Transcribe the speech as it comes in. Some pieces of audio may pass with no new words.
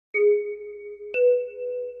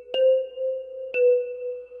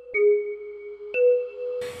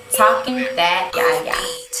Talking that Yaya.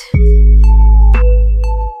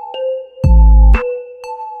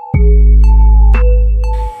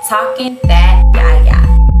 Talking that Yaya.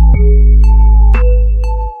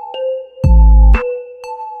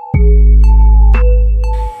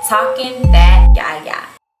 Talking that Yaya.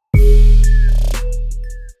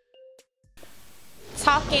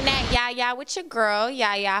 Talking that Yaya with your girl,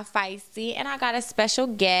 Yaya Feisty, and I got a special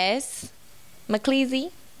guest,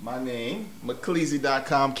 Meklzie. My name,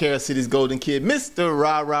 Meklzie.com, Carol City's Golden Kid, Mr.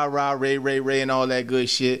 Rah, Rah, Rah, Ray, and all that good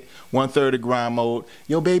shit. 1/3 of grind mode.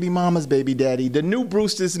 Yo, baby mama's baby daddy. The new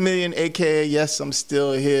Brewster's Million, a.k.a. yes, I'm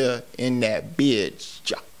still here in that bitch.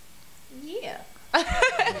 Yeah.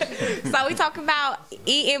 So we talking about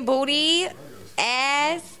eating booty,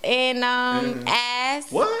 ass, and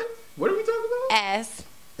ass. What? What are we talking about? Ass.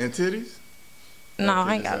 And titties? No,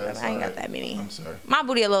 I ain't got that many. I'm sorry. My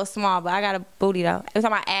booty a little small, but I got a booty though. It was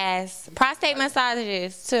on my ass. Prostate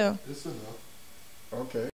massages too. It's enough.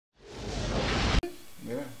 Okay.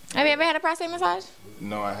 Yeah. Have you ever had a prostate massage?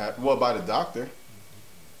 No, I have. Well, by the doctor.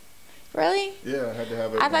 Really? Yeah, I had to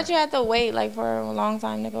have it. I thought you had to wait like for a long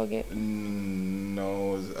time to go get.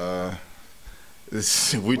 No,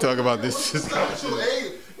 we talk about this. What's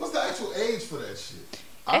the actual age for that shit?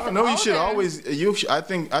 I don't know. You should always. I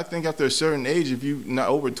think after a certain age, if you not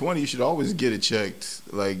over 20, you should always get it checked.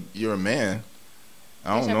 Like you're a man.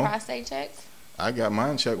 I don't know. Your prostate checked? I got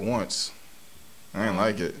mine checked once. I didn't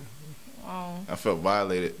like it. Oh. I felt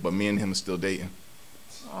violated, but me and him are still dating.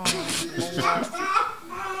 Oh.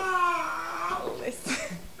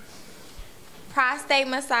 Listen. Prostate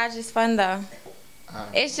massage is fun though.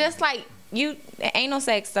 It's just like anal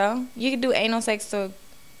sex though. You can do anal sex to.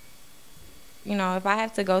 You know, if I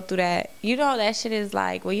have to go through that, you know that shit is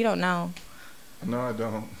like, well, you don't know. No, I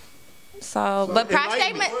don't. So but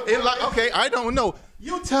prostate okay, I don't know.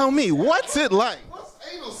 You tell me, what's it like? What's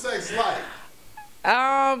anal sex like?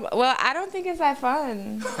 Well, I don't think it's that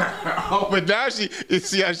fun. Oh, but now see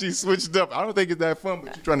how she switched up. I don't think it's that fun,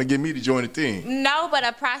 but you're trying to get me to join the team. No, but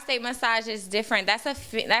a prostate massage is different.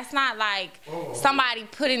 That's not like somebody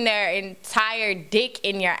putting their entire dick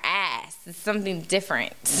in your ass. It's something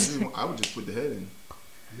different. I would just put the head in.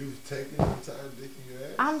 You've taken the entire dick in your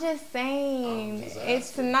ass? I'm just saying,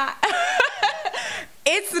 it's not.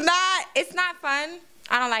 It's not fun.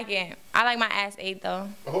 I don't like it. I like my ass ate though.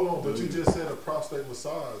 Hold on, but you just said a prostate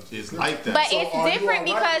massage. It's like that. But so it's different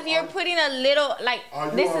because you're putting a little, like,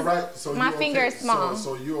 this is, so my finger is small.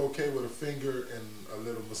 So you're okay with a finger and a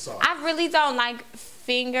little massage? I really don't like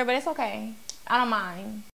finger, but it's okay. I don't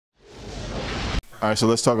mind. All right, so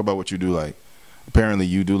let's talk about what you do like. Apparently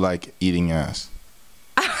you do like eating ass.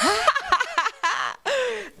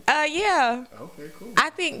 Yeah. Okay, cool. I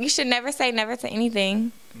think you should never say never to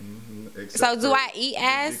anything. So do I eat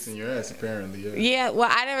ass? Dicks in your ass, apparently. Yeah. Yeah. Well,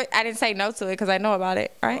 I didn't say no to it because I know about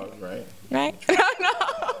it, right? Right. Right. No.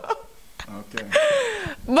 Okay.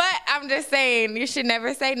 But I'm just saying you should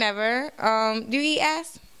never say never. Do you eat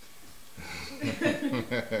ass?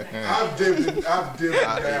 I've dipped and dabbed in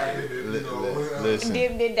it. You know. Listen.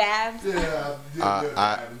 Dipped and dabbed. Yeah,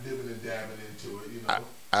 I've dipped and dabbing into it. You know.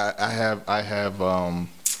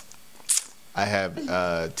 I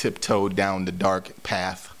have tiptoed down the dark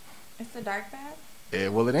path. It's a dark path? Yeah,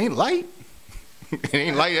 well, it ain't light. It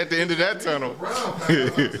ain't light at the end of that tunnel.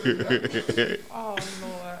 Oh,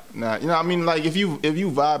 Lord. Nah, you know, I mean, like, if you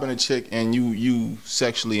vibing a chick and you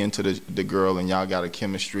sexually into the girl and y'all got a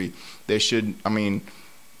chemistry, there should, I mean,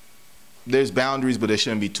 there's boundaries, but there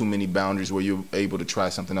shouldn't be too many boundaries where you're able to try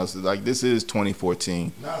something else. Like, this is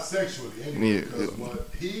 2014. Not sexually, anyway, because what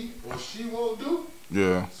he or she won't do,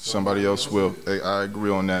 yeah, somebody else will. I agree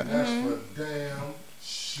on that. That's for damn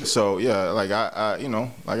shit. So yeah, like I you know,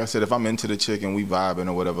 like I said, if I'm into the chick and we vibing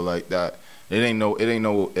or whatever like that, it ain't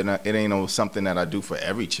no something that I do for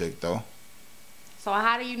every chick though. So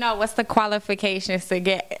how do you know what's the qualifications to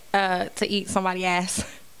get to eat somebody's ass?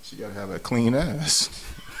 She gotta have a clean ass.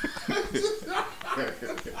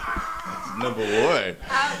 Number one.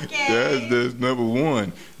 Okay. That's number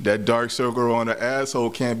one. That dark circle on the asshole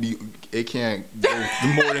can't go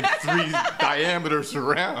more than 3 diameters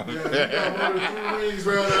around. Yeah, you got more than 3 rings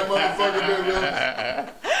around that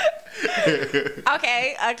motherfucker.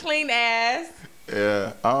 Okay, a clean ass.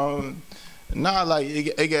 Yeah. Nah, like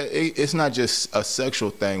it's not just a sexual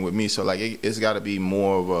thing with me. So like it's got to be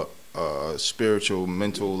more of a spiritual,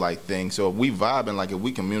 mental like thing. So if we vibing, like if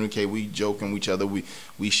we communicate, we joking with each other, we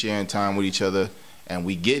sharing time with each other, and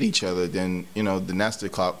we get each other, then you know, then that's the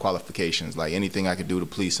qualifications. Like anything I could do to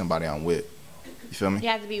please somebody I'm with. You feel me? You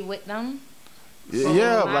have to be with them.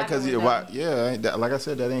 Yeah, like like I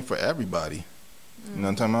said, that ain't for everybody. You know what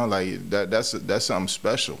I'm talking about? Like that's something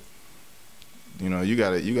special. You know, you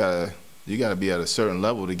gotta be at a certain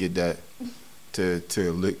level to get that to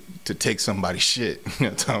take somebody's shit. You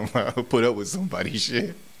know what I'm talking about? Put up with somebody's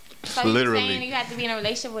shit. So literally. You saying you have to be in a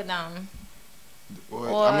relationship with them?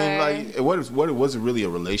 I mean, like, what was really a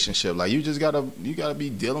relationship? Like, you gotta be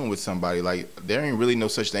dealing with somebody. Like, there ain't really no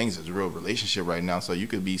such things as a real relationship right now. So you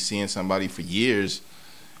could be seeing somebody for years,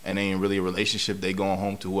 and they ain't really a relationship. They going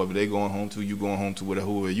home to whoever they going home to. You going home to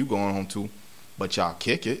whoever you going home to, but y'all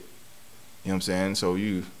kick it. You know what I'm saying? So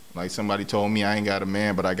you, like, somebody told me I ain't got a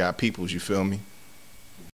man, but I got peoples. You feel me?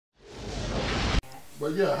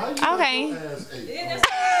 But yeah, how you okay. Ass ate?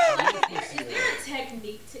 Is there a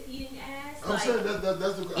technique to eating ass? I'm saying that's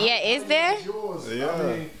the. Yeah, is there? Yours. Yeah. I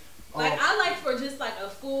mean, like I like for just like a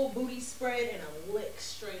full booty spread and a lick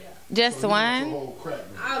straight up. Just so one? you want the whole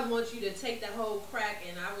crack, man. I want you to take that whole crack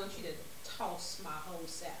and I want you to toss my whole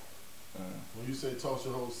salad. When you say toss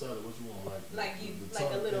your whole salad, what you want, like you the like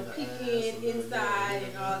a tongue little in the peek ass in and inside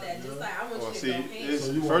and all that. Just like I want you to go ham.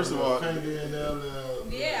 So you First want of all, finger in there,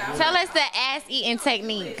 Yeah. Tell us the ass eating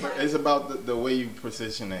technique. it's about the way you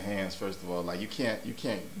position the hands. First of all, like you can't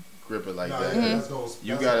grip it like that. Yeah,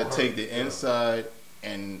 You gotta take the inside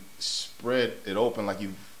and spread it open like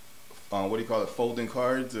you, what do you call it, folding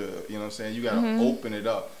cards? You know what I'm saying? You gotta open it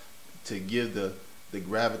up to give the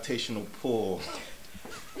gravitational pull.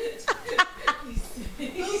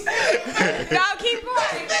 No, keep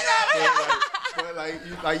going.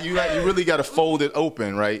 But you really gotta fold it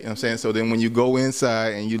open, right? You know what I'm saying? So then when you go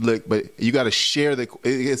inside and you look, but you gotta share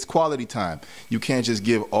it's quality time. You can't just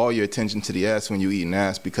give all your attention to the ass when you eating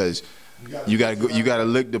ass because you gotta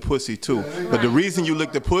lick the pussy too. But the reason you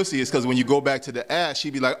lick the pussy is because when you go back to the ass, she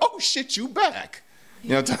be like, oh shit, you back. You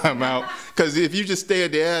know what I'm talking about? Because if you just stay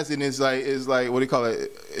at the ass and it's like what do you call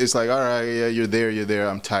it? It's like, all right, yeah, you're there,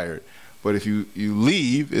 I'm tired. But if you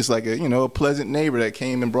leave, it's like a pleasant neighbor that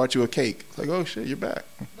came and brought you a cake. It's like, oh shit, you're back.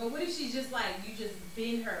 But what if she's just like you just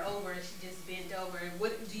bend her over and she just bent over and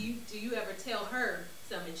what do you ever tell her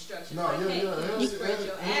some instructions? No, like, yeah, hey, yeah, you spread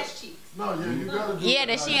your ass cheeks. No, yeah, you gotta do Yeah,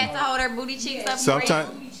 does she have to hold her booty cheeks up?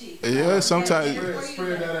 Sometimes, yeah, sometimes.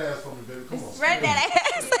 Spread that ass for me, baby. Come on. Spread that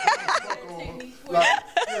ass.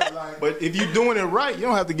 But if you're doing it right, you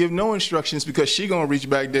don't have to give no instructions because she gonna reach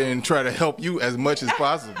back there and try to help you as much as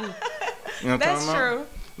possible. You know what I'm talking about? That's true.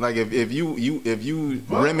 Like if you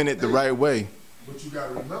rimming it the right way. But you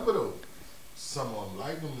gotta remember though, some of them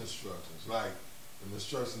like them instructions, like the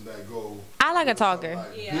instructions that go. I like a talker.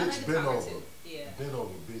 Like, Yeah, bitch, I like a bend talker over. too. Yeah. Bend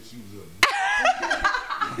over, bitch. You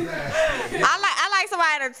I like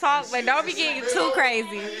somebody to talk, but don't be getting too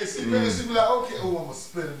crazy. And she be like, okay, oh, I'm gonna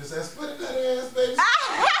spit in this ass. Spit in that ass, baby.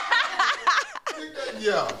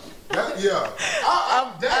 Yeah.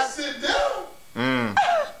 That shit down.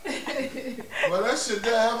 Well, that shit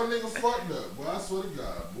there have a nigga fucked up. Boy, I swear to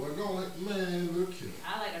God. Boy, go let, man, look here.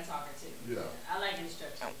 I like a talker too. Yeah. I like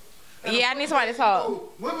instructions. Yeah, I need somebody to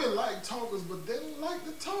talk. Women like talkers, but they don't like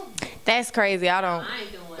to talk. That's crazy. I don't. I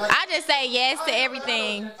ain't doing I just say yes to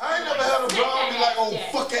everything. I ain't never had a broad be like, oh,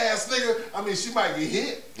 fuck ass nigga. I mean, she might get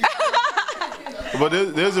hit. But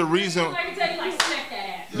there's a reason. I can tell you like smack that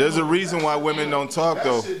ass. There's a reason why women don't talk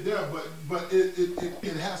though. That shit there, but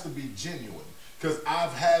it has to be genuine. Cause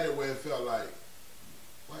I've had it where it felt like,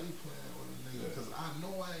 why you playing with a nigga? Cause I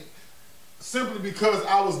know I ain't. Simply because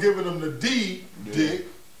I was giving them the dick.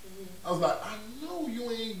 I was like, I know you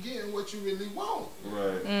ain't getting what you really want.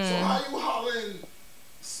 Right. So how you hollering,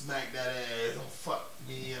 smack that ass, don't fuck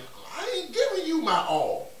me, and I ain't giving you my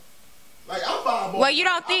all. Like I vibe off. Well, you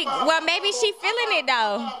don't think? Well, maybe she feeling it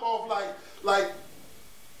though. I vibe off like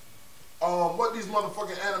what these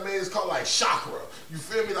motherfucking animes call like chakra. You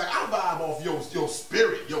feel me? Like I vibe off your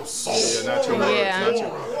spirit, your soul. Yeah, not your words. Yeah. Not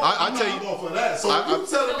your, I tell you. Off of that. So you telling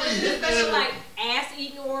So me is hit this special me? like ass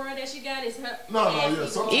eating aura that she got? Is her No, ass yeah.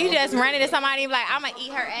 Sometimes You just run into somebody and be like, I'm gonna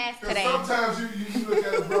eat her ass today. Sometimes you look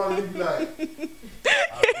at a bro and you be like, I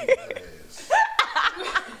eat that ass.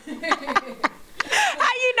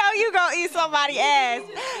 How you know you gonna eat somebody's ass?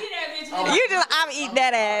 You just, I'm eating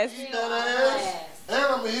that ass. Eat that ass. And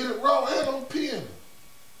I'm gonna hit it raw and I'm gonna pee in her.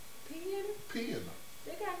 Pee in her.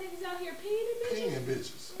 They got niggas out here peeing in bitches. Peeing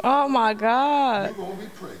bitches. Oh my God. You're gonna be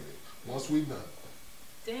pregnant once we done.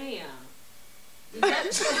 Damn.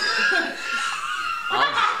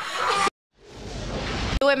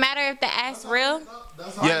 Do it matter if the ass real?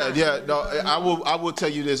 Yeah. No, I will tell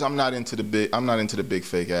you this. I'm not into the big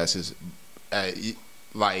fake asses.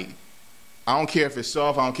 Like, I don't care if it's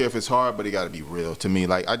soft. I don't care if it's hard. But it got to be real to me.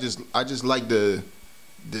 Like I just like the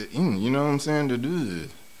you know what I'm saying?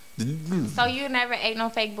 So you never ate no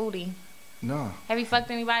fake booty? No. Have you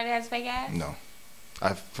fucked anybody that has fake ass? No.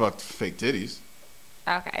 I fucked fake titties,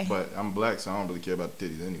 Okay. but I'm black, so I don't really care about the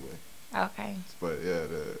titties anyway. Okay. But yeah,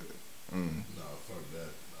 Nah, fuck that.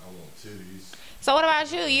 I want titties. So what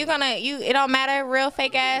about you? It don't matter, real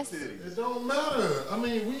fake ass? It don't matter. I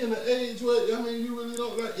mean, we in the age where, you really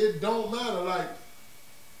don't, like, it don't matter. Like,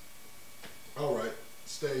 all right,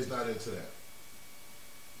 Stage not into that.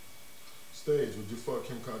 Stage, would you fuck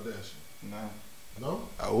Kim Kardashian? nah, No?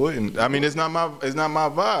 I wouldn't. I mean, it's not my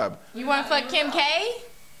vibe. You want to fuck Kim K?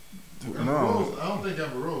 No. Rose, I don't think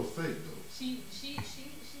Amber Rose fake though. She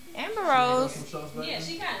Amber Rose. yeah,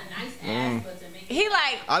 she got a nice ass, but to make He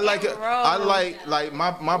like. I like it. Amber I Rose. like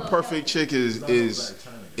my perfect chick is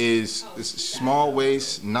small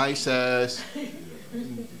waist, nice ass,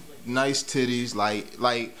 nice titties.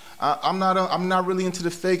 Like I'm not really into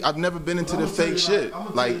the fake. I've never been into the fake shit.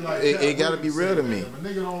 Like it gotta be real to me. If a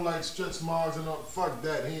nigga don't like stretch marks and all, fuck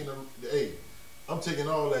that. He ain't hey, I'm taking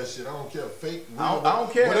all that shit. I don't care. Fake. Real, I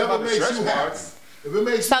don't care whatever about the makes stretch you happy. marks. If it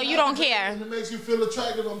makes So you don't care? and it makes you feel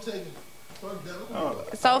attractive, I'm taking it. Fuck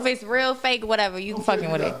that. So if it's real fake, whatever, you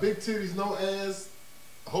fucking with it. Big titties, no ass.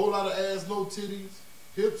 A whole lot of ass, no titties.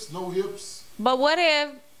 Hips, no hips. But what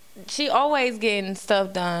if she always getting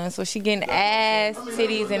stuff done? So she getting ass,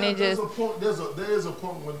 titties, and it just. There is a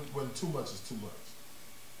point when too much is too much.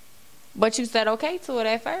 But you said okay to it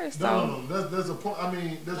at first. So. No. There's a point. I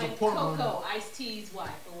mean, there's like a point Coco, Ice-T's wife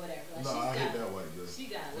or whatever. Like, when. No, I hate that white girl. She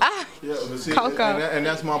got. Ah, Yeah, but see, Coco. and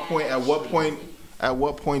that's my point. At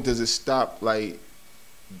what point does it stop? Like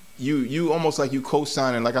you almost like you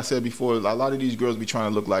co-signing. Like I said before, a lot of these girls be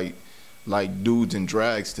trying to look like dudes in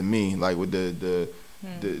drags to me, like with the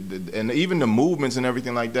and even the movements and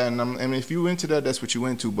everything like that. And I mean, if you into that, that's what you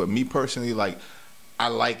into. But me personally, like I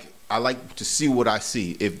like to see what I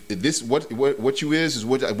see. If this what you is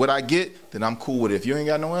what I get, then I'm cool with it. If you ain't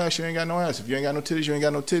got no ass, you ain't got no ass. If you ain't got no titties, you ain't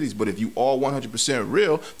got no titties. But if you all 100%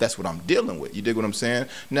 real, that's what I'm dealing with. You dig what I'm saying?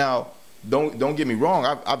 Now, don't get me wrong.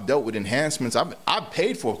 I've dealt with enhancements. I've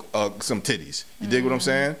paid for some titties. You dig what I'm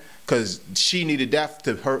saying? Because she needed that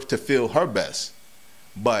to feel her best.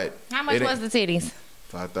 But how much was the titties?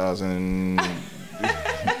 5,000.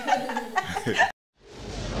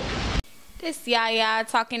 This Yaya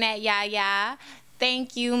talking at Yaya.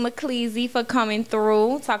 Thank you, Meklzie, for coming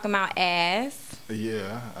through talking about ass.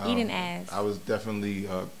 Yeah. Eating ass. I was definitely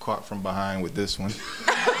caught from behind with this one.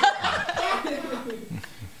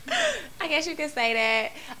 I guess you could say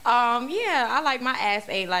that. Yeah, I like my ass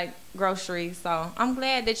ate like groceries, so I'm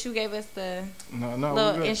glad that you gave us the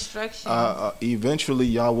little instructions. Eventually,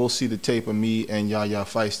 y'all will see the tape of me and Yaya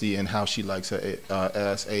Feisty and how she likes her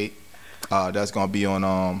ass ate. That's gonna be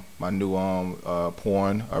on my new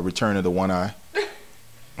porn, Return of the One Eye.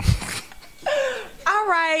 All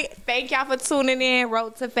right, thank y'all for tuning in.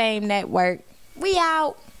 Road to Fame Network. We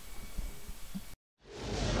out.